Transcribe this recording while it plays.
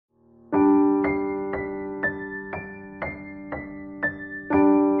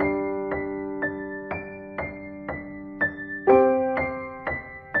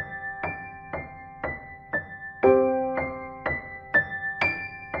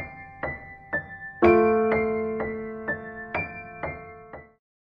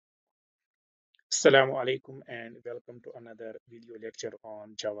Assalamu alaikum and welcome to another video lecture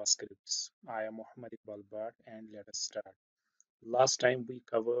on JavaScript. I am Muhammad Iqbal Bhat and let us start. Last time we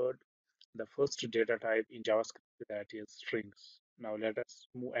covered the first data type in JavaScript, that is strings. Now let us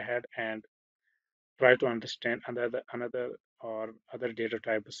move ahead and try to understand another or other data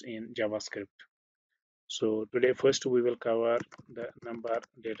types in JavaScript. So today first we will cover the number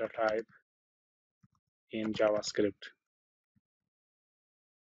data type in JavaScript.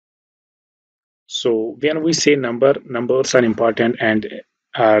 So when we say numbers are important and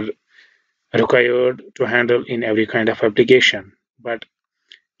are required to handle in every kind of application. But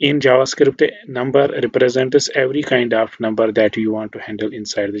in JavaScript, a number represents every kind of number that you want to handle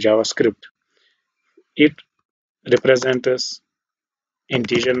inside the JavaScript. It represents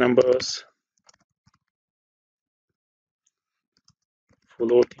integer numbers,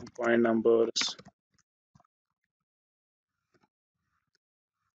 floating point numbers,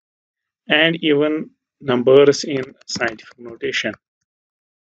 and even numbers in scientific notation.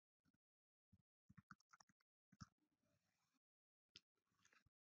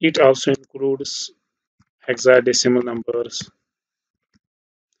 It also includes hexadecimal numbers,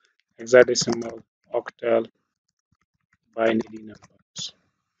 hexadecimal, octal, binary numbers.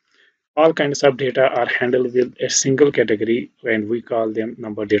 All kinds of data are handled with a single category when we call them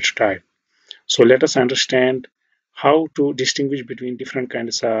number data type. So let us understand how to distinguish between different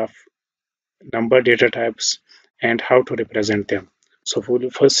kinds of number data types and how to represent them. So we will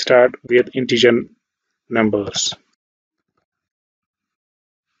first start with integer numbers.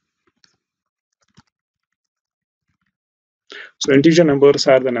 So integer numbers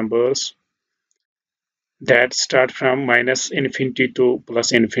are the numbers that start from minus infinity to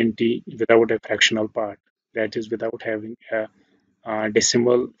plus infinity without a fractional part. That is without having a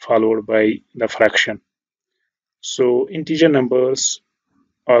decimal followed by the fraction. So integer numbers,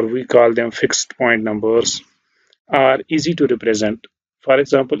 or we call them fixed point numbers, are easy to represent. For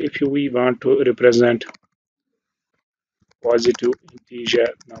example, if we want to represent positive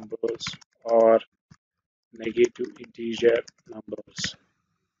integer numbers or negative integer numbers,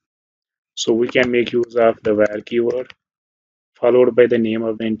 so we can make use of the var keyword followed by the name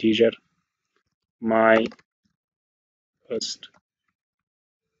of the integer, my first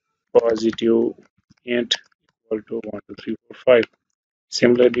positive int equal to 1 2 3 4 5.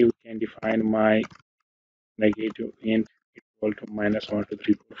 Similarly, we can define my negative int equal to minus 1 2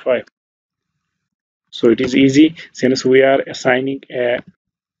 3 4 5. So it is easy since we are assigning a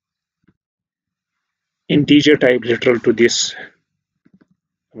integer type literal to this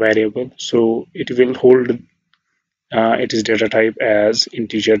variable, so it will hold its data type as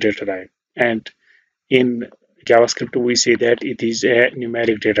integer data type. And in JavaScript we say that it is a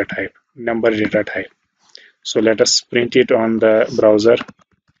numeric data type, number data type. So let us print it on the browser.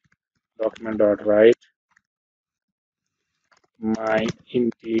 Document.write my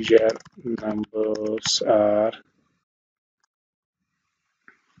integer numbers are,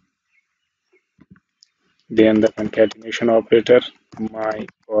 then the concatenation operator, my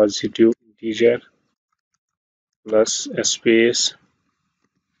positive integer plus a space,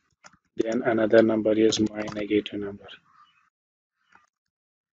 then another number is my negative number.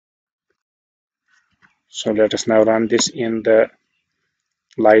 So let us now run this in the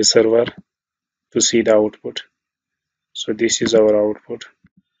live server to see the output. So this is our output.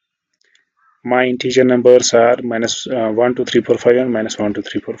 My integer numbers are minus 1 2 3 4 5 and minus 1 2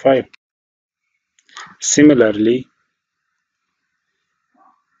 3 4 5. Similarly,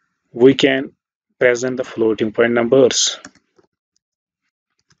 we can present the floating point numbers.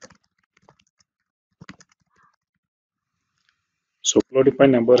 So floating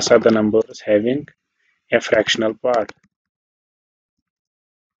point numbers are the numbers having a fractional part.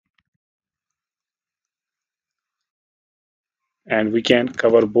 And we can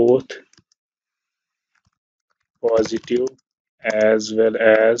cover both positive as well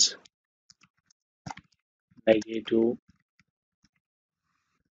as negative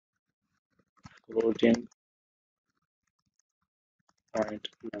floating point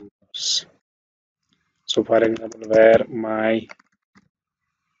numbers. So for example, where my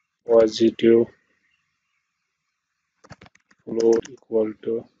positive float equal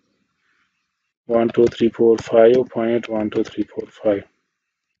to 12345.123445,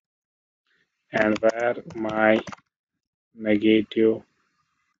 and where my negative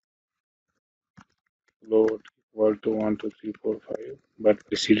float equal to 12345 but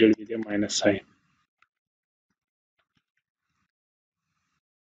preceded with a minus sign.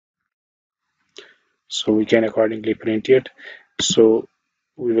 So we can accordingly print it. So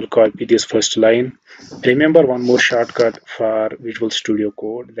we will copy this first line. Remember one more shortcut for Visual Studio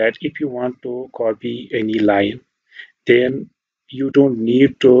Code, that if you want to copy any line, then you don't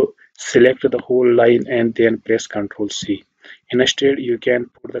need to select the whole line and then press Ctrl C. Instead, you can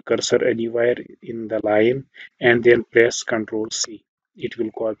put the cursor anywhere in the line and then press Ctrl C. It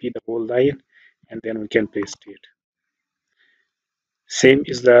will copy the whole line and then we can paste it. Same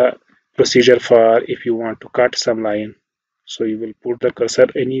is the procedure for if you want to cut some line. So you will put the cursor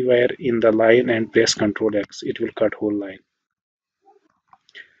anywhere in the line and press Ctrl X. It will cut whole line.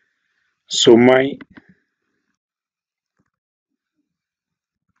 So my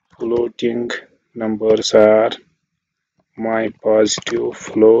floating numbers are my positive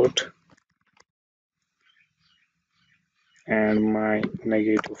float and my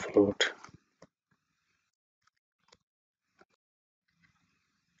negative float.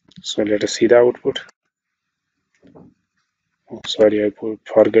 So let us see the output. Oh, sorry,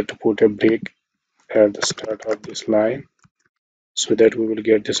 forget to put a break at the start of this line so that we will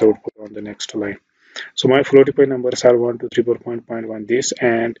get this output on the next line. So my floating point numbers are 1, 2, 3, 4.1 this,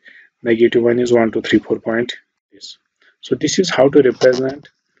 and negative 1 is 1, 2, 3, 4 point this. So this is how to represent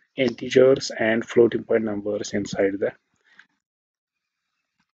integers and floating point numbers inside the.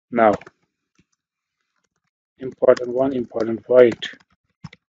 Now, important point.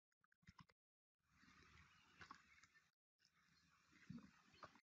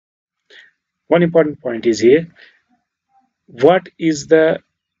 One important point is here. What is the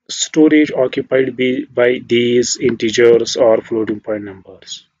storage occupied by these integers or floating point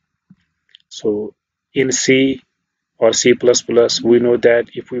numbers? So in C or C++, we know that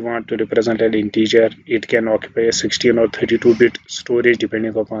if we want to represent an integer, it can occupy a 16 or 32-bit storage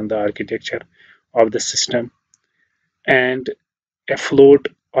depending upon the architecture of the system. And a float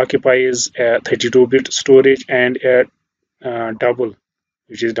occupies a 32-bit storage, and a double,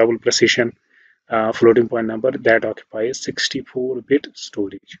 which is double precision floating point number, that occupies 64-bit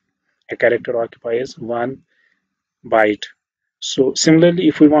storage. A character occupies 1 byte. So similarly,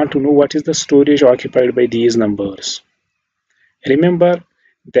 if we want to know what is the storage occupied by these numbers, remember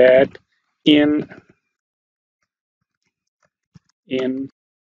that in in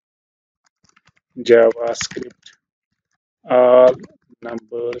JavaScript, all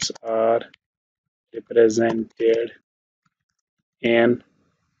numbers are represented in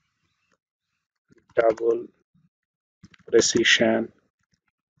double precision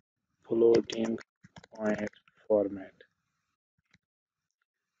floating point format.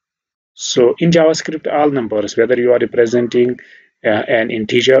 So in JavaScript, all numbers, whether you are representing an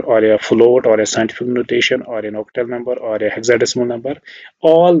integer or a float or a scientific notation or an octal number or a hexadecimal number,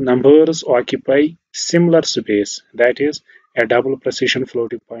 all numbers occupy similar space, that is a double precision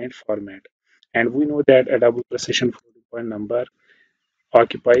floating point format. And we know that a double precision floating point number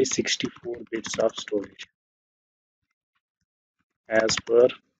occupies 64 bits of storage as per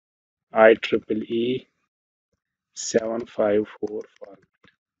IEEE 754 format.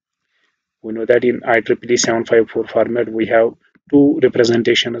 We know that in IEEE 754 format, we have two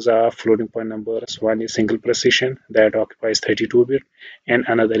representations of floating point numbers. One is single precision that occupies 32-bit, and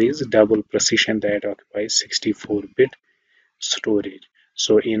another is double precision that occupies 64-bit storage.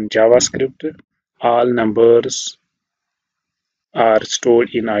 So in JavaScript, all numbers are stored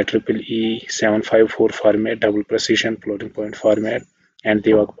in IEEE 754 format, double precision floating point format, and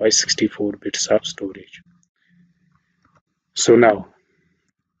they occupy 64 bits of storage. So now,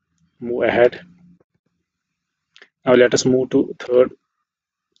 move ahead. Now let us move to third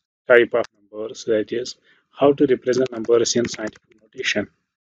type of numbers, that is how to represent numbers in scientific notation.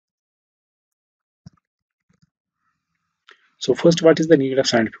 So first, what is the need of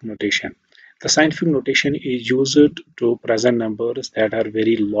scientific notation? The scientific notation is used to present numbers that are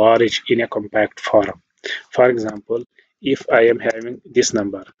very large in a compact form. For example, if I am having this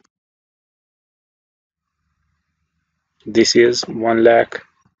number, this is 1 lakh,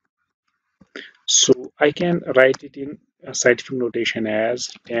 so I can write it in a scientific notation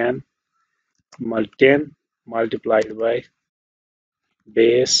as 10 multiplied by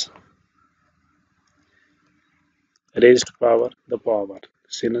base raised to power the power.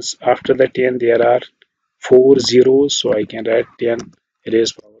 Since after the 10 there are 4 zeros, so I can write 10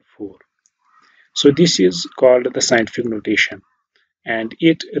 raised to power 4. So this is called the scientific notation, and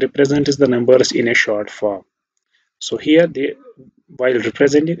it represents the numbers in a short form. So here, while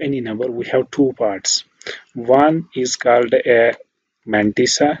representing any number, we have two parts. One is called a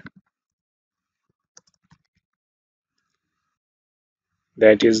mantissa,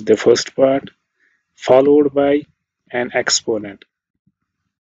 that is the first part, followed by an exponent.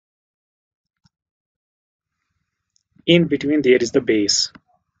 In between there is the base.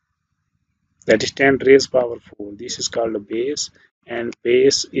 that is 10 raised power 4. This is called a base, and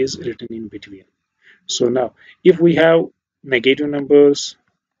base is written in between. So now if we have negative numbers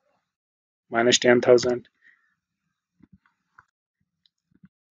minus 10,000,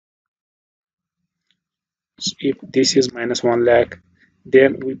 if this is minus 1 lakh,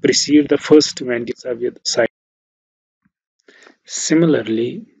 then we precede the first Mandisa with sign.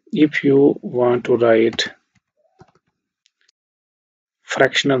 Similarly, if you want to write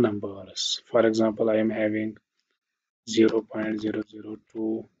fractional numbers, for example, I am having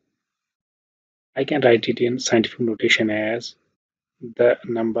 0.002, I can write it in scientific notation as the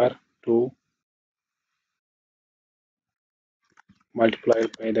number 2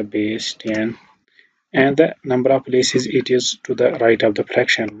 multiplied by the base 10, and the number of places it is to the right of the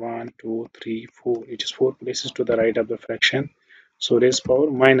fraction 1, 2, 3, 4. It is 4 places to the right of the fraction. So raised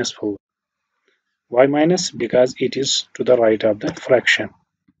power minus 4. Why minus? Because it is to the right of the fraction.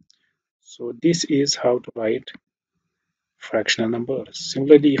 So this is how to write fractional numbers.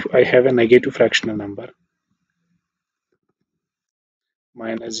 Similarly, if I have a negative fractional number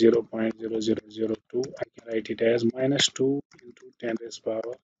minus 0.0002, I can write it as minus 2 into 10 raised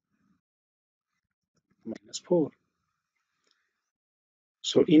power minus 4.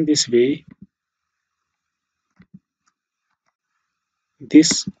 So in this way,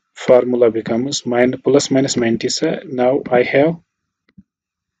 this formula becomes plus minus mantissa. Now I have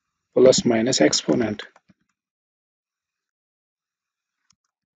plus minus exponent.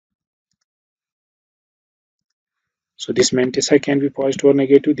 So this mantissa can be positive or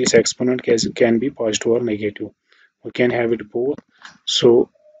negative. This exponent can be positive or negative. We can have it both.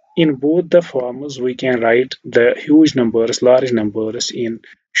 So in both the forms, we can write the huge numbers, large numbers in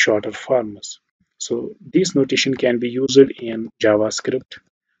shorter forms. So this notation can be used in JavaScript.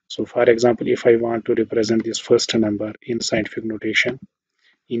 So for example, if I want to represent this first number in scientific notation,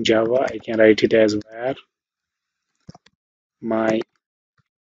 in Java, I can write it as var my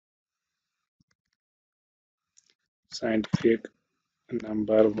scientific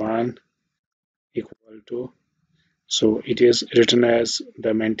number 1 equal to, so it is written as the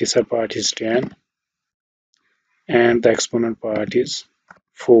mantissa part is 10 and the exponent part is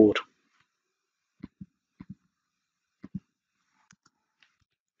 4.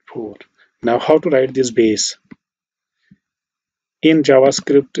 4. Now how to write this base? In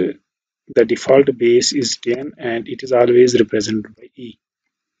JavaScript, the default base is 10 and it is always represented by E.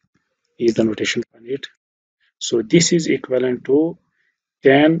 E is the notation for it. So this is equivalent to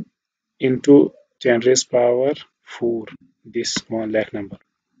 10 into 10 raised power 4, this 1 lakh number.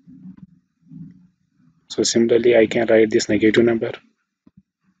 So similarly, I can write this negative number.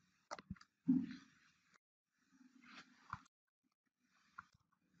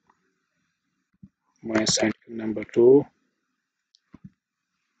 My scientific number 2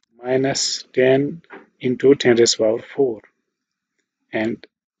 minus 10 into 10 raised power 4. And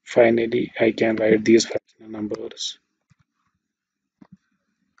finally, I can write these fractional numbers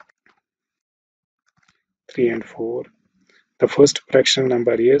 3 and 4. The first fractional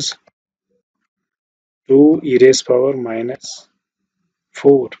number is 2 e raised power minus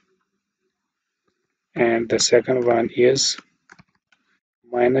 4. And the second one is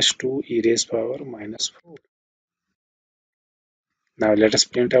minus 2 e raised power minus 4. Now let us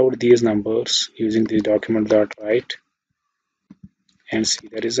print out these numbers using the document.write and see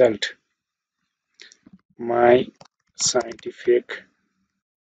the result. My scientific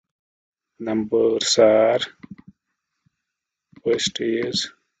numbers are, first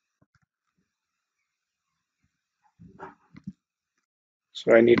is,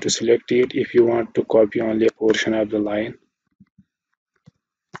 so I need to select it. If you want to copy only a portion of the line,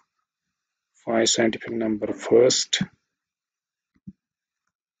 my scientific number first,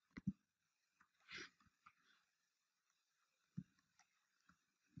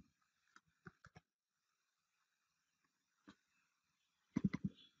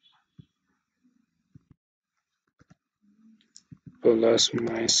 plus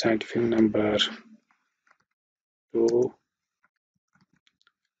my scientific number 2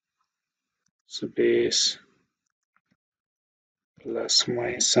 space plus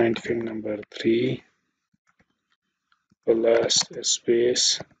my scientific number 3 plus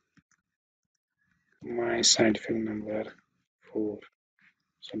space my scientific number 4.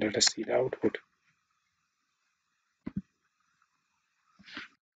 So let us see the output.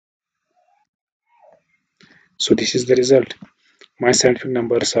 So this is the result. My scientific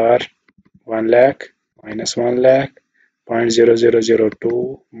numbers are 1 lakh minus 1 lakh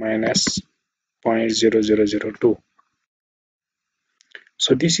 0.0002 minus 0.0002.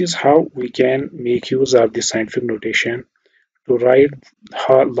 So this is how we can make use of the scientific notation to write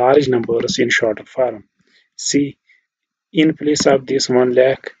large numbers in shorter form. See, in place of this 1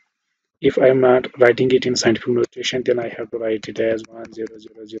 lakh, if I'm not writing it in scientific notation, then I have to write it as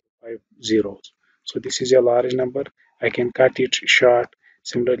 100,050 zeros. So this is a large number. I can cut it short.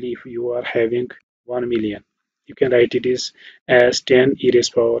 Similarly, if you are having 1 million, you can write it as 10 e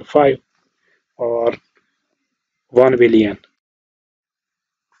raised power 5 or 1 billion.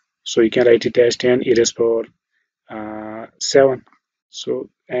 So you can write it as 10 e raised power 7. So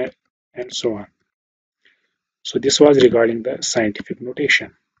and so on. So this was regarding the scientific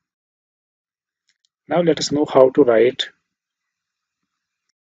notation. Now let us know how to write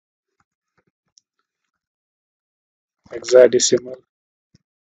hexadecimal,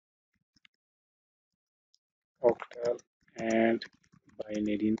 octal, and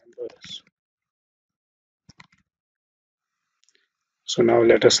binary numbers. So now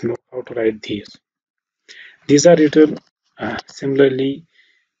let us know how to write these. These are written similarly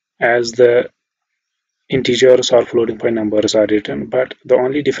as the integers or floating point numbers are written, but the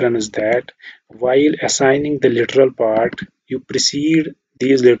only difference is that while assigning the literal part, you precede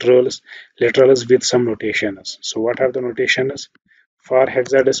these literals with some notations. So what are the notations? For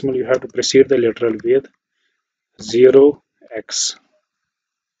hexadecimal, you have to precede the literal with 0x.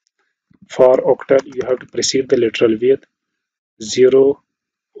 For octal, you have to precede the literal with 0o.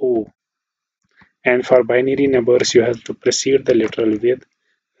 And for binary numbers, you have to precede the literal with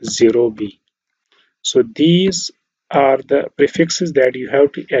 0b. So these are the prefixes that you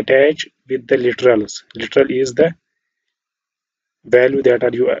have to attach with the literals. Literal is the value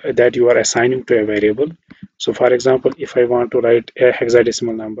that you are assigning to a variable. So for example, if I want to write a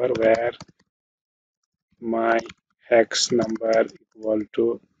hexadecimal number where my hex number equal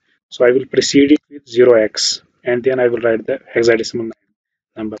to, so I will precede it with 0x and then I will write the hexadecimal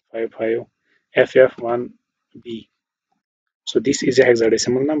number 55FF1B. So this is a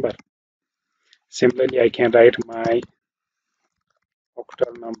hexadecimal number. Similarly, I can write my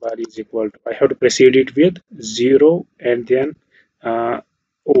octal number is equal to, I have to precede it with 0 and then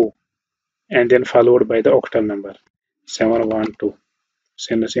O and then followed by the octal number 712.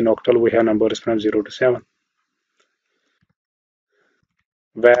 Since in octal we have numbers from 0 to 7,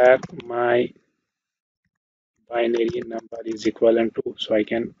 where my binary number is equivalent to, so I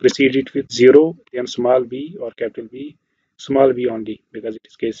can precede it with 0, then small b or capital B, small b only because it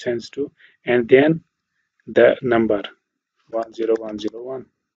is case sensitive, and then the number 10101.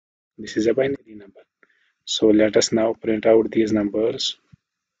 This is a binary number. So let us now print out these numbers.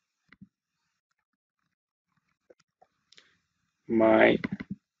 My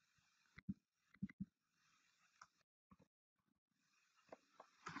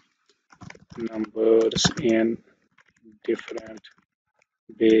numbers in different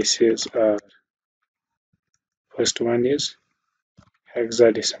bases are, first one is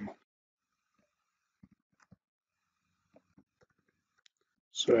hexadecimal.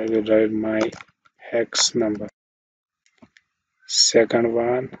 So I will write my hex number. Second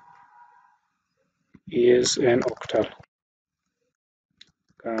one is an octal,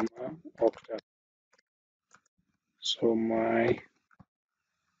 comma octal. So my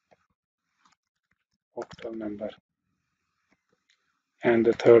octal number. And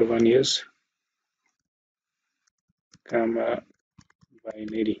the third one is comma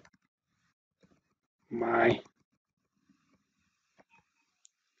binary. My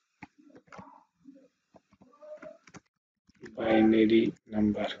binary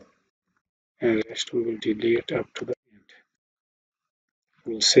number. And rest we will delete up to the end.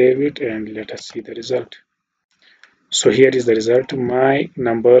 We'll save it and let us see the result. So here is the result. My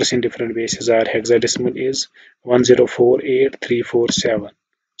numbers in different bases are hexadecimal is 1048347.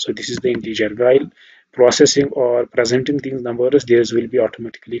 So this is the integer. While processing or presenting these numbers, these will be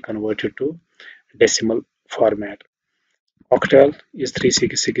automatically converted to decimal format. Octal is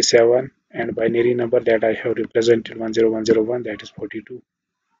 3667 and binary number that I have represented 10101, that is 42.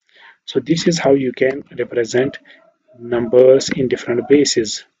 So this is how you can represent numbers in different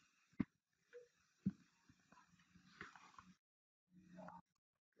bases.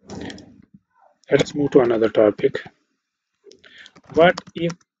 Let us move to another topic. What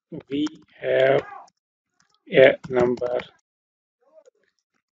if we have a number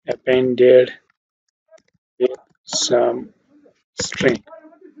appended with some string?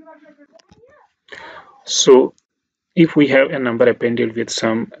 So if we have a number appended with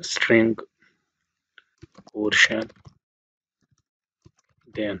some string portion,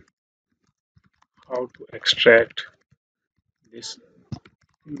 then how to extract this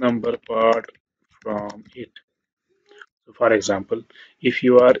number part from it? So for example, if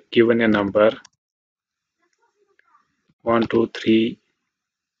you are given a number 1 2 3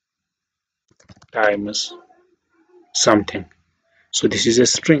 times something. So this is a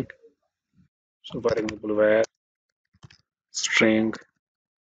string. So for example, where string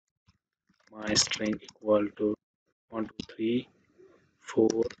my string equal to 1 2 3 4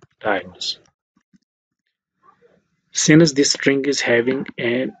 times. Since this string is having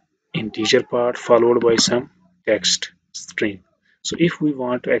an integer part followed by some text string. So if we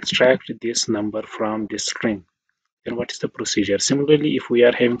want to extract this number from this string, then what is the procedure? Similarly, if we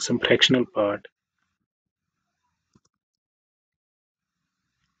are having some fractional part,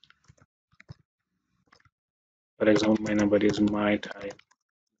 for example, my number is my time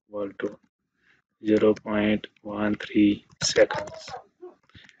equal to 0.13 seconds,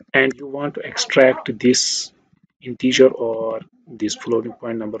 and you want to extract this integer or this floating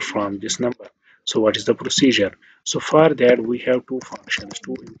point number from this number. So what is the procedure? So for that we have two functions,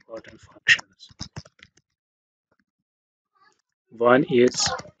 two important functions. One is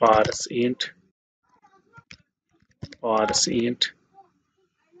parse int,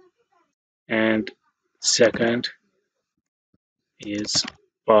 and second is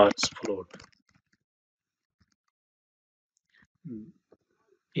parse float.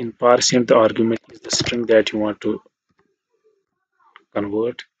 In parse int, the argument is the string that you want to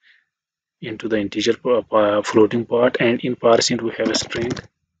convert into the integer floating part, and in parse int we have a string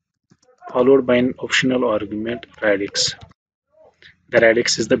followed by an optional argument radix. The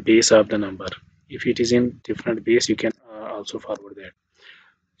radix is the base of the number. If it is in different base, you can also forward that.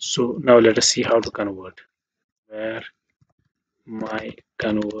 So now let us see how to convert. Where my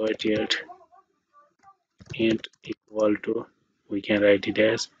converted int equal to, we can write it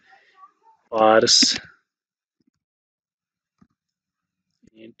as parse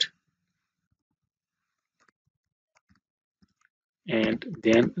int, and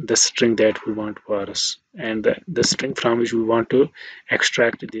then the string that we want to parse, and the string from which we want to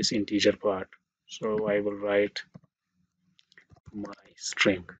extract this integer part. So I will write my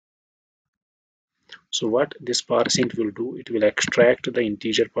string. So what this parseInt will do, it will extract the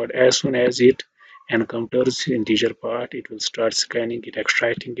integer part. As soon as it encounters integer part, it will start scanning it,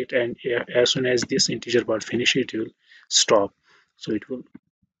 extracting it, and as soon as this integer part finishes, it will stop. So it will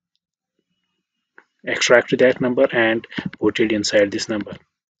extract that number and put it inside this number.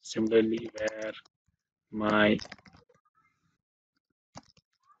 Similarly, where my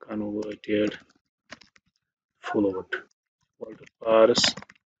converted float equal to parse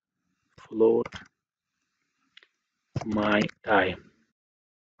float my time.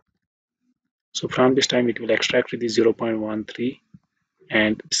 So from this time, it will extract the 0.13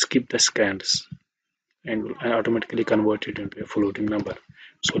 and skip the scans and will automatically convert it into a floating number.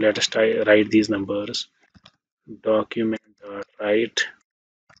 So let us write these numbers. Document.write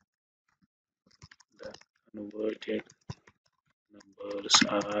the converted numbers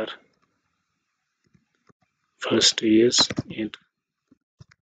are, first is int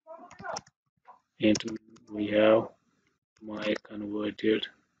we have my converted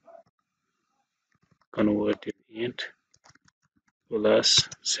int, plus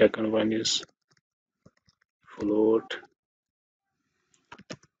second one is float.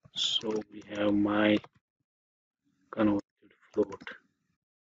 So we have my converted float.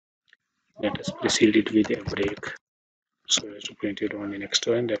 Let us precede it with a break. So let's print it on the next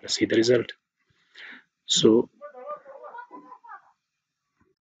one. Let us see the result. So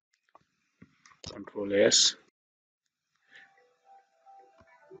Control S.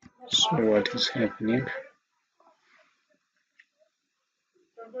 So what is happening?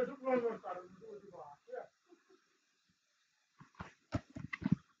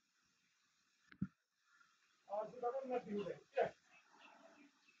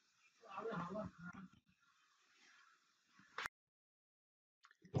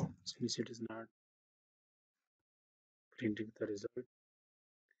 Since it is not printing the result,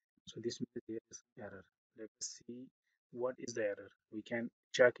 so this means there is error. Let us see what is the error. We can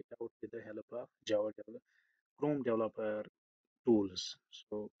check it out with the help of Chrome developer tools.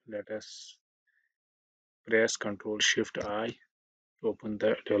 So let us press Ctrl Shift I to open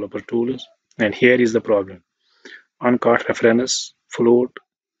the developer tools, and here is the problem. On cart reference float,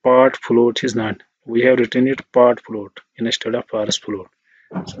 part float is not. We have written it part float instead of parse float.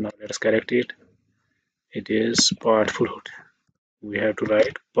 So now let us correct it. It is part float. We have to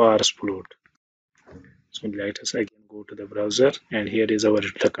write parse float. So let us again go to the browser, and here is our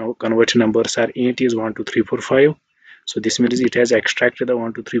converted numbers are int is 1 2 3 4 5. So this means it has extracted the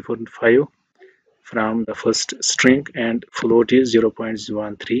 1 2 3 4 5 from the first string, and float is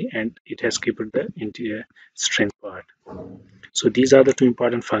 0.13, and it has kept the integer string part. So these are the two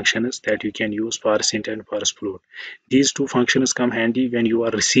important functions that you can use, parse int and parse float. These two functions come handy when you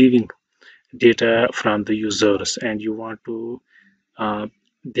are receiving data from the users and you want to uh,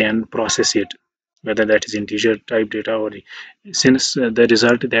 then process it, whether that is integer type data or since the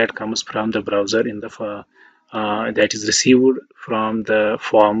result that comes from the browser in the that is received from the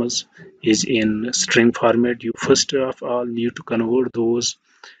forms is in string format. You first of all need to convert those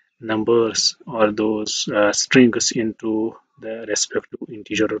numbers or those strings into the respective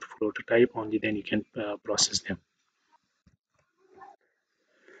integer or float type. Only then you can process them.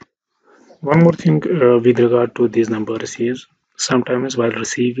 One more thing with regard to these numbers is sometimes while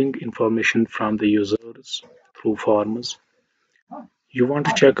receiving information from the users through forms, you want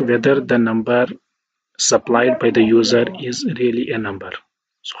to check whether the number supplied by the user is really a number.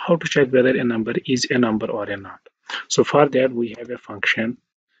 So how to check whether a number is a number or a not? So for that we have a function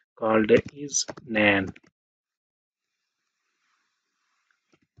called isNan.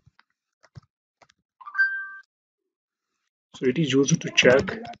 So it is used to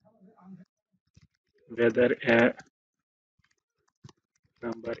check whether a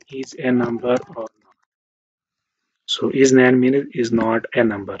number is a number or not. So isNan means is not a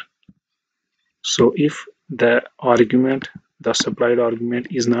number. So if the argument, the supplied argument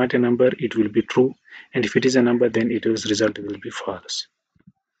is not a number, it will be true. And if it is a number, then its result will be false.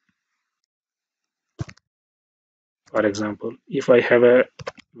 For example, if I have a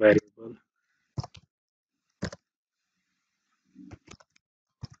variable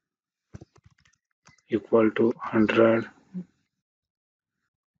equal to 100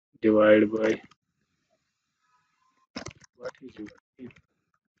 divided by what is your name?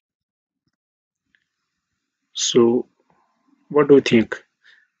 So what do you think?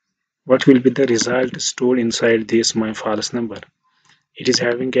 What will be the result stored inside this my false number? It is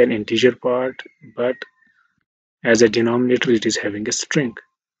having an integer part, but as a denominator, it is having a string.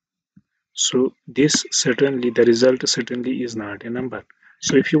 So this certainly, the result certainly is not a number.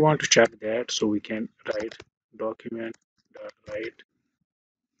 So if you want to check that, so we can write document dot write.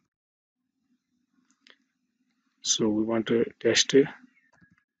 So we want to test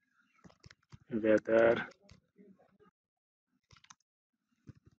whether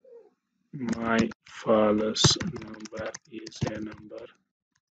my false number is a number.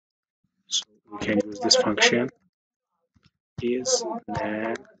 So we can use this function is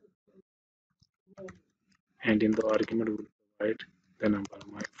nan, and in the argument we will provide the number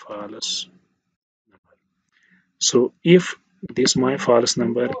my false number. So if this my false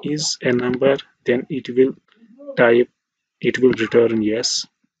number is a number, then it will return yes.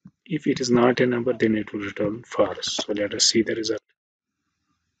 If it is not a number, then it will return false. So let us see the result.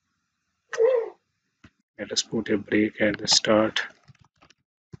 Let us put a break at the start.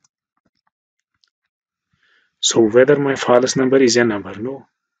 So whether my false number is a number? No,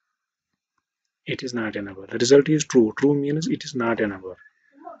 it is not a number. The result is true. True means it is not a number.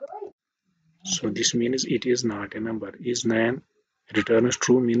 So this means it is not a number. Is nan returns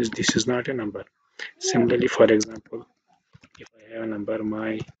true means this is not a number. Similarly, for example, if I have a number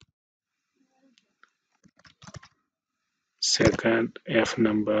my second f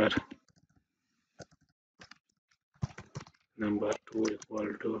number 2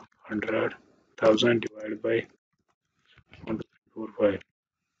 equal to 100,000 divided by 1, 2, 3, 4, 5.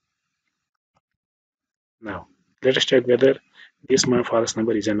 Now, let us check whether this my false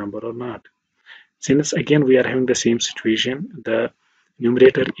number is a number or not. Since again we are having the same situation, the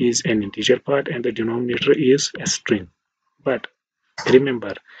numerator is an integer part and the denominator is a string. But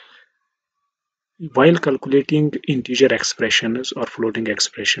remember, while calculating integer expressions or floating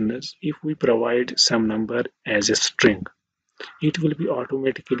expressions, if we provide some number as a string, it will be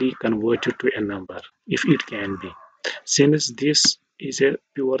automatically converted to a number if it can be. Since this is a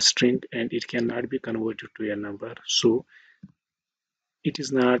pure string and it cannot be converted to a number, so it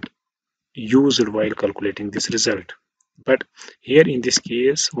is not used while calculating this result. But here in this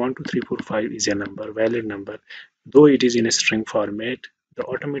case 1 2 3 4 5 is a number, valid number, though it is in a string format. The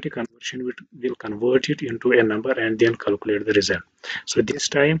automatic conversion will convert it into a number and then calculate the result. So this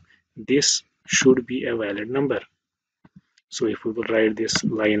time this should be a valid number. So if we will write this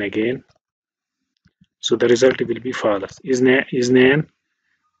line again, so the result will be false. Is nan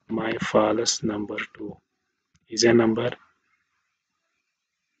my false number 2 is a number?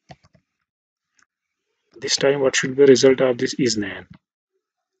 This time what should be the result of this is nan?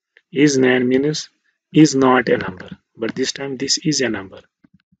 Is nan means is not a number, but this time this is a number,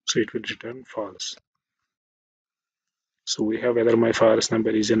 so it will return false. So we have whether my false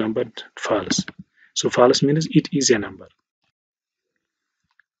number is a number, false. So false means it is a number.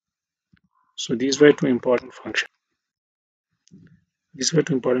 So these were two important functions. These were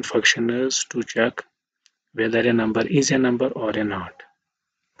two important functions to check whether a number is a number or a not.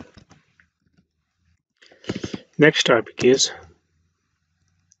 Next topic is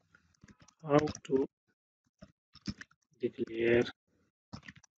how to declare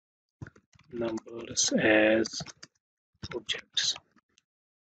numbers as objects.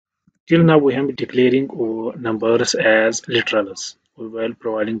 Till now we have been declaring numbers as literals while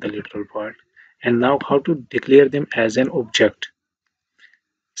providing the literal part. And now how to declare them as an object.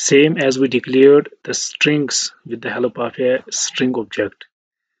 Same as we declared the strings with the help of a string object,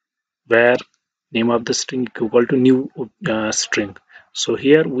 where name of the string equal to new string. So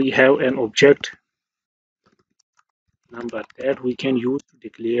here we have an object number that we can use to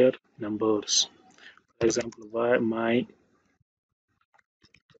declare numbers. For example, my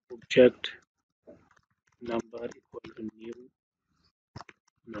object number equal to new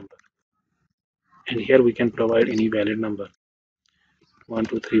number. And here we can provide any valid number 1,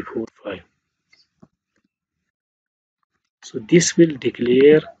 2, 3, 4, 5. So this will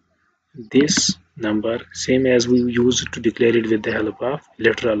declare this number same as we used to declare it with the help of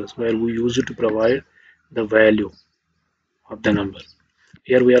literals, where we use it to provide the value of the number.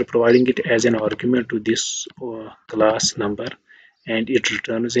 Here we are providing it as an argument to this class number, and it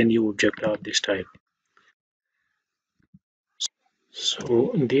returns a new object of this type.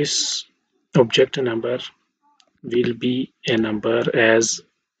 So this object number will be a number as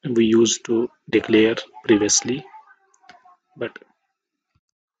we used to declare previously, but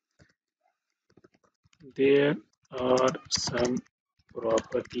there are some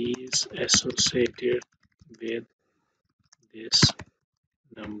properties associated with this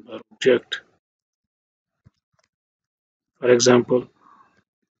number object. For example,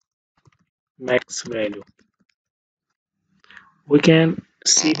 max value. We can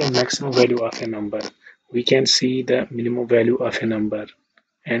see the maximum value of a number. We can see the minimum value of a number,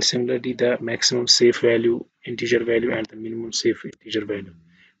 and similarly the maximum safe value, integer value, and the minimum safe integer value.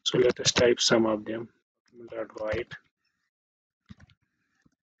 So let us type some of them. Write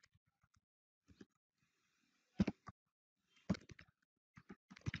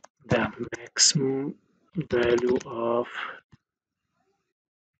the maximum value of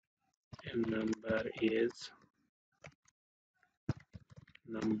a number is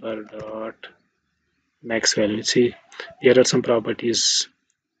number dot max value. See, here are some properties.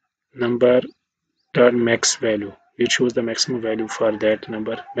 Number dot max value, we choose the maximum value for that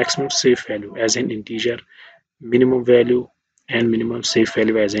number. Maximum safe value as an integer, minimum value and minimum safe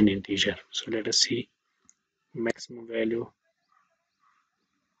value as an integer. So let us see maximum value.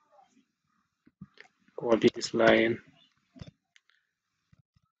 Copy this line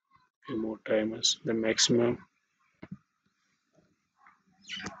few more times. The maximum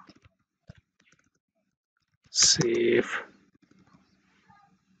safe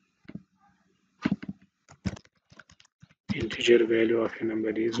integer value of a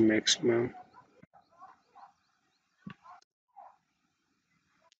number is maximum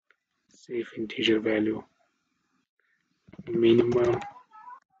safe integer value. Minimum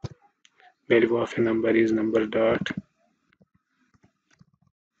value of a number is number dot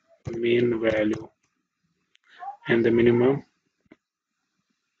min value, and the minimum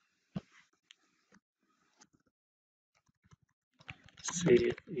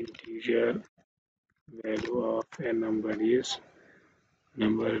safe integer value of a number is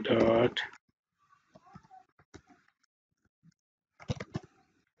number dot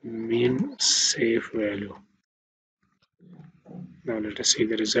min safe value. Now let us see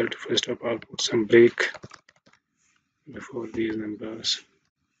the result. First of all, put some break before these numbers.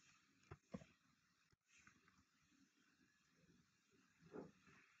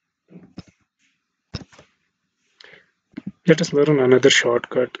 Let us learn another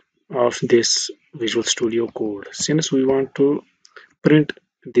shortcut of this Visual Studio Code. Since we want to print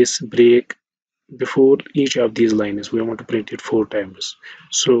this break before each of these lines, we want to print it 4 times.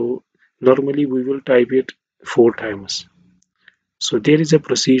 So normally we will type it 4 times. So there is a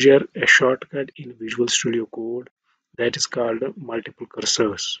procedure, a shortcut in Visual Studio Code that is called multiple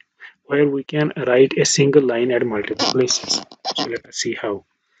cursors, where we can write a single line at multiple places. So let us see how.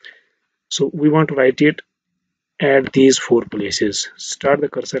 So we want to write it at these 4 places. Start the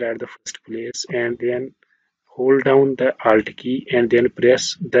cursor at the first place and then hold down the Alt key and then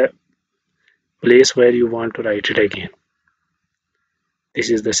press the place where you want to write it again. This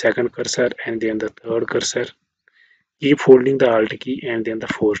is the second cursor and then the third cursor. Keep holding the Alt key and then the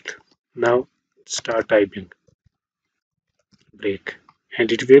fourth. Now start typing break,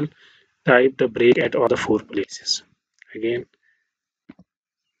 and it will type the break at all the four places. Again,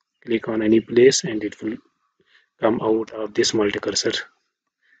 click on any place and it will come out of this multi-cursor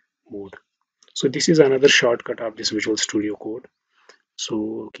mode. So this is another shortcut of this Visual Studio Code.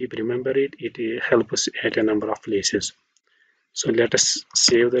 So keep remember it. It helps us at a number of places. So let us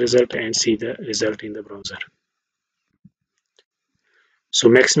save the result and see the result in the browser. So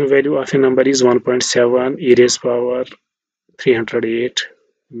maximum value of a number is 1.7 e raised power 308.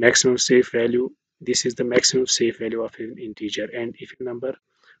 Maximum safe value. This is the maximum safe value of an integer. And if a number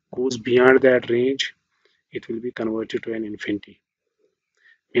goes beyond that range, it will be converted to an infinity.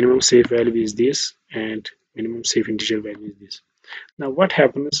 Minimum safe value is this, and minimum safe integer value is this. Now what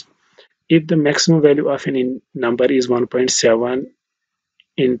happens if the maximum value of an number is 1.7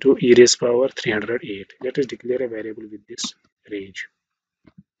 into e raised power 308? Let us declare a variable with this range.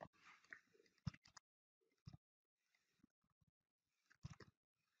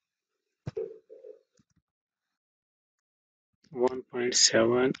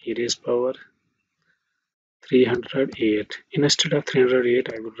 1.7 e raised power 308. Instead of 308,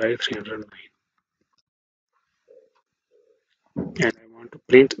 I would write 309. And I want to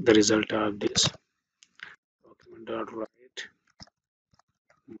print the result of this. Document.write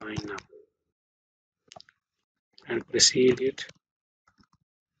my num and precede it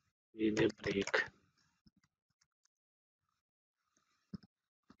with a break.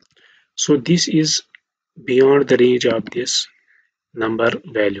 So this is beyond the range of this number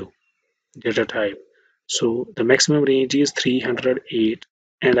value data type. So the maximum range is 308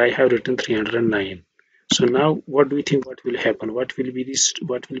 and I have written 309. So now what do you think what will happen? What will be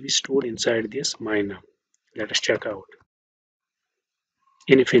stored inside this my num? Let us check out.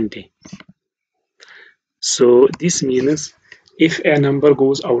 Infinity. So this means if a number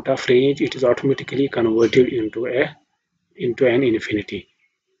goes out of range, it is automatically converted into an infinity.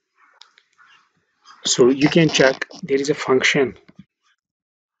 So you can check there is a function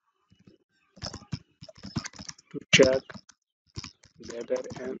to check whether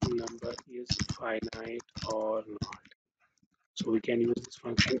a number is finite or not. So we can use this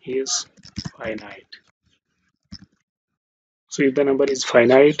function is finite. So if the number is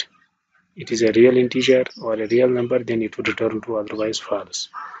finite, it is a real integer or a real number, then it would return true, otherwise false.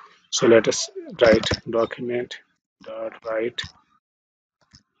 So let us write document dot write.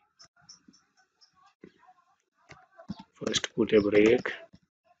 First put a break.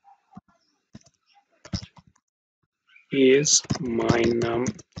 Is my num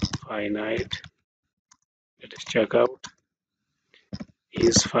finite? Let us check out.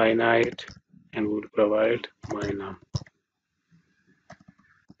 Is finite and would provide my num.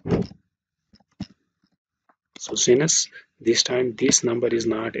 So since this time this number is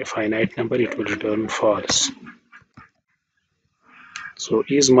not a finite number, it will return false. So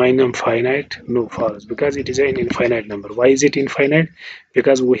is my num finite? No, false, because it is an infinite number. Why is it infinite?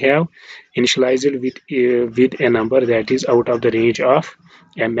 Because we have initialized it with a number that is out of the range of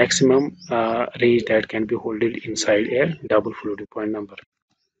a maximum range that can be held inside a double floating point number.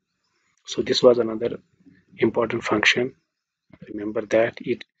 So this was another important function. Remember that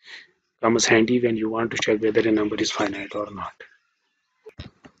it comes handy when you want to check whether a number is finite or not.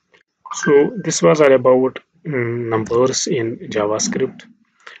 So this was all about numbers in JavaScript.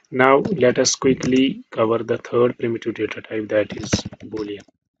 Now let us quickly cover the third primitive data type, that is Boolean.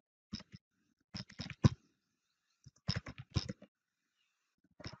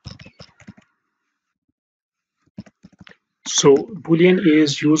 So Boolean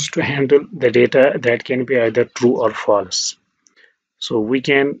is used to handle the data that can be either true or false. So we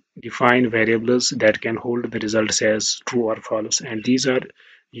can define variables that can hold the results as true or false, and these are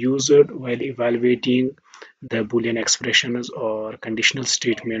used while evaluating the Boolean expressions or conditional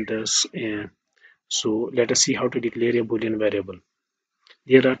statements. So let us see how to declare a Boolean variable.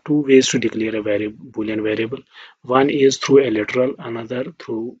 There are two ways to declare a Boolean variable. One is through a literal, another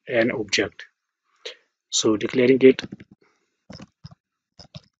through an object. So declaring a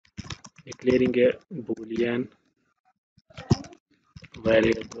Boolean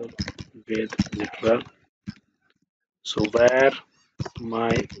variable with literal. So where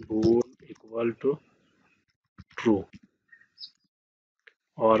my bool equal to true,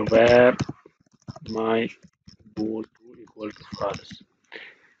 or where my bool equal to false.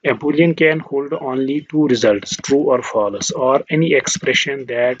 A Boolean can hold only two results, true or false, or any expression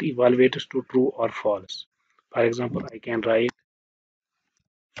that evaluates to true or false. For example, I can write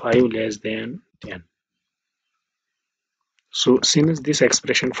 5 less than 10. So since this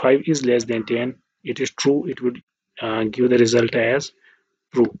expression 5 is less than 10, it is true, it would give the result as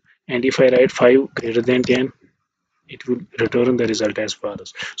true. And if I write 5 greater than 10, it will return the result as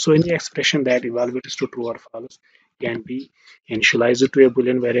false. So any expression that evaluates to true or false can be initialized to a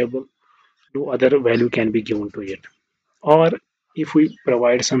Boolean variable. No other value can be given to it. Or if we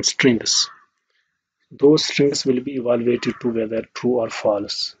provide some strings, those strings will be evaluated to whether true or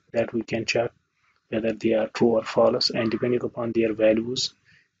false. That we can check whether they are true or false, and depending upon their values,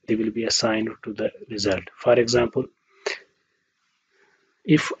 they will be assigned to the result. For example,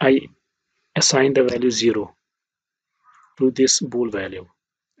 if I assign the value 0 to this bool value,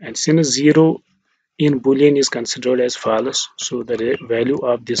 and since 0 in Boolean is considered as false, so the value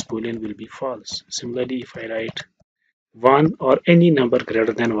of this Boolean will be false. Similarly, if I write 1 or any number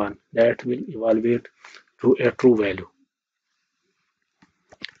greater than 1, that will evaluate to a true value.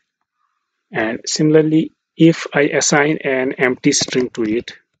 And similarly, if I assign an empty string to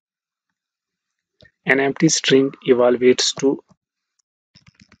it, an empty string evaluates to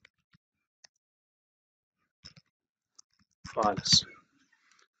false.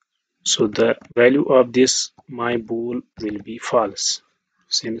 So the value of this my bool will be false,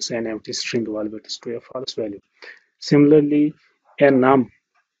 since an empty string evaluates to a false value. Similarly, a null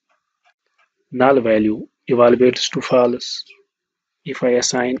value evaluates to false if I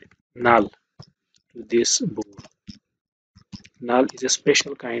assign null to this bool. Null is a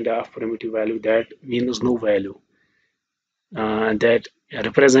special kind of primitive value that means no value, that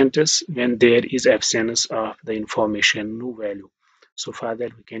represents when there is absence of the information, no value. So for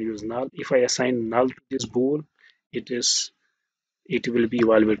that we can use null. If I assign null to this bool, it will be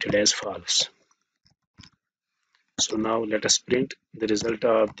evaluated as false. So now let us print the result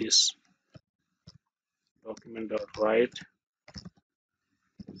of this document.write.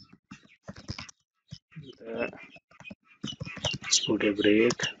 Let's put a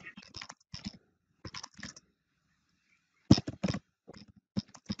break.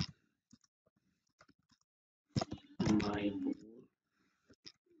 My bool.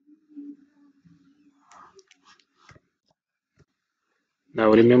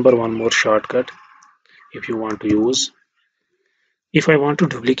 Now remember one more shortcut if you want to use. If I want to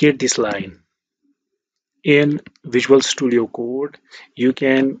duplicate this line in Visual Studio Code, you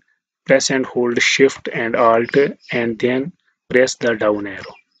can press and hold Shift and Alt and then press the down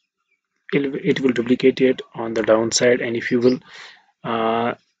arrow. It will duplicate it on the downside, and if you will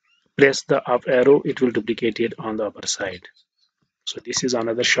press the up arrow, it will duplicate it on the upper side. So this is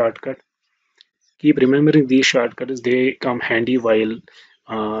another shortcut. Keep remembering these shortcuts, they come handy while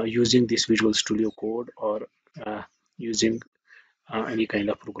using this Visual Studio Code or using any kind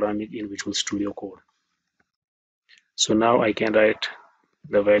of programming in Visual Studio Code. So now I can write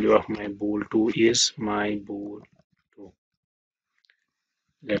the value of my bool2 is my bool2.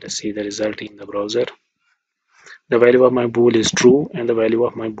 Let us see the result in the browser. The value of my bool is true and the value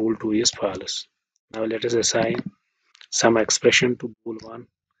of my bool2 is false. Now let us assign some expression to bool1.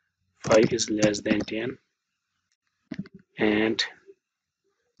 5 is less than 10 and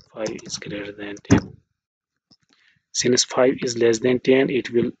 5 is greater than 10. Since 5 is less than 10, it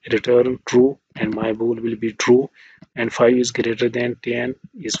will return true and my bool will be true, and 5 is greater than 10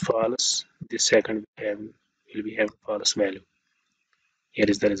 is false. This second will be have false value. Here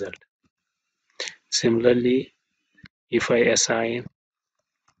is the result. Similarly, if I assign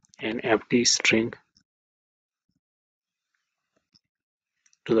an empty string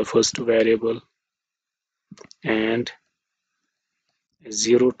to the first variable and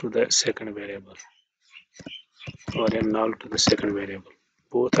 0 to the second variable, or a null to the second variable,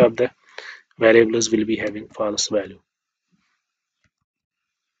 both of the variables will be having false value.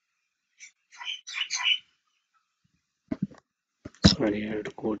 Sorry, I have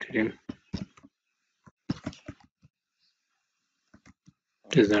to quote it in.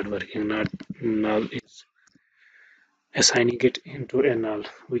 It is not working. Not null is assigning it into a null.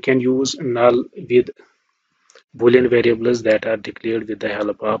 We can use null with Boolean variables that are declared with the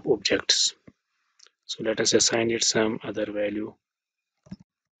help of objects. So let us assign it some other value,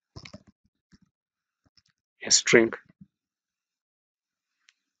 a string.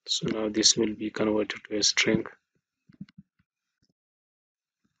 So now this will be converted to a string.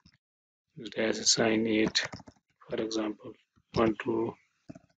 Let us assign it, for example, 1 to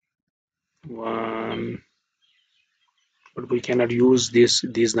 1. But we cannot use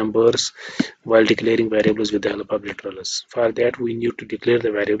these numbers while declaring variables with the help of literals. For that, we need to declare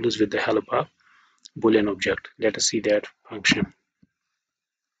the variables with the help of Boolean object. Let us see that function.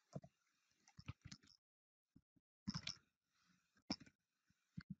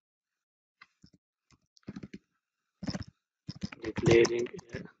 Declaring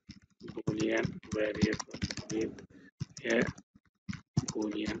a Boolean variable with a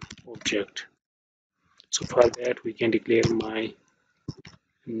Boolean object. So for that we can declare my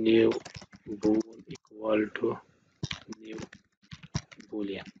new bool equal to new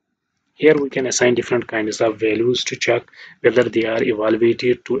boolean. Here we can assign different kinds of values to check whether they are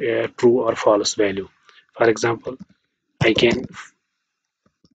evaluated to a true or false value. For example, I can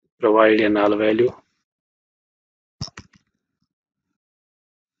provide a null value.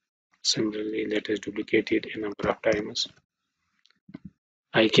 Similarly, let us duplicate it a number of times.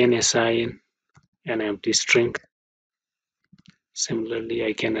 I can assign an empty string. Similarly,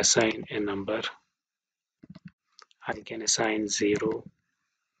 I can assign a number. I can assign 0.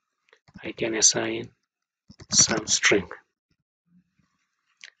 I can assign some string.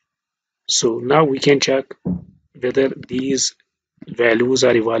 So now we can check whether these values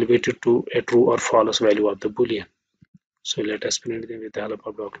are evaluated to a true or false value of the boolean. So let us print them with the help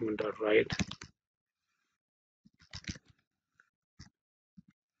of document.write.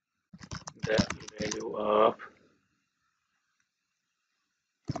 The value of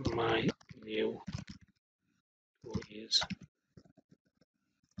my new tool is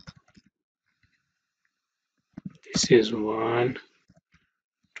this is 1,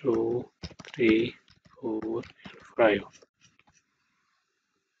 2, 3, 4, and 5.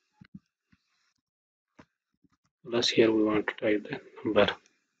 Plus here we want to type the number.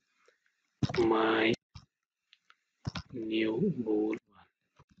 My new bool.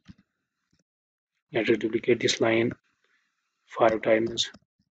 Let us duplicate this line 5 times.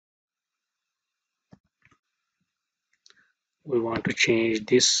 We want to change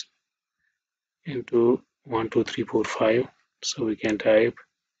this into 1, 2, 3, 4, 5. So we can type,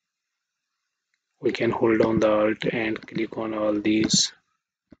 we can hold down the alt and click on all these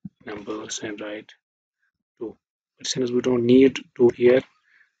numbers and write 2. But since we don't need 2 here,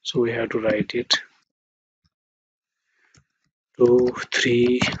 so we have to write it 2,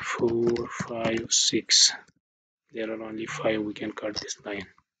 3, 4, 5, 6. There are only 5. We can cut this line.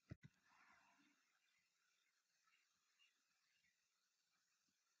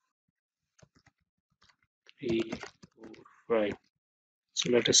 3, 4, 5.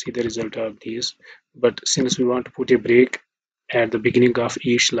 So let us see the result of these. But since we want to put a break at the beginning of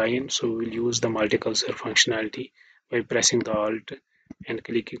each line, so we'll use the multi-cursor functionality by pressing the alt and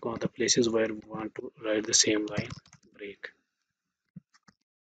clicking on the places where we want to write the same line break.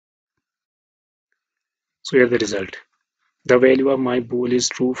 So here the result. The value of my bool is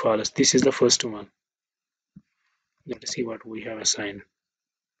true, false. This is the first one. Let us see what we have assigned.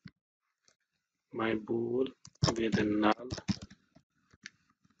 My bool with a null,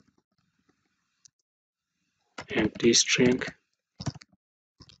 empty string.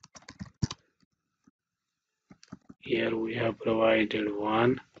 Here we have provided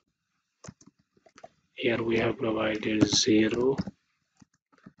 1. Here we have provided 0.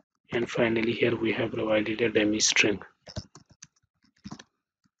 And finally here we have provided a dummy string.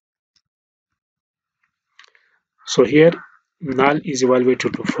 So here null is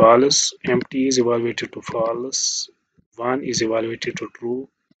evaluated to false, empty is evaluated to false, 1 is evaluated to true,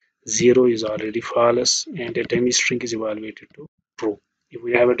 0 is already false, and a dummy string is evaluated to true. If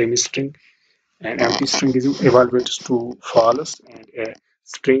we have a dummy string, an empty string is evaluated to false, and a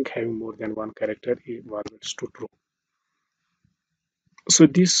string having more than one character evaluates to true. So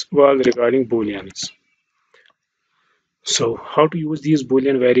this was regarding booleans. So how to use these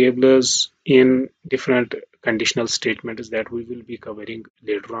Boolean variables in different conditional statements that we will be covering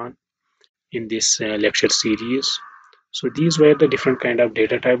later on in this lecture series. So these were the different kind of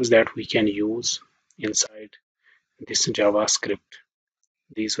data types that we can use inside this JavaScript.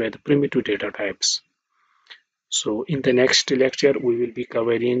 These were the primitive data types. So in the next lecture, we will be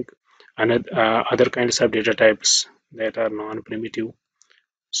covering other kinds of data types that are non-primitive.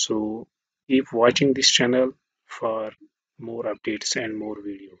 So keep watching this channel for more updates and more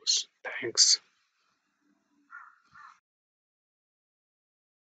videos. Thanks.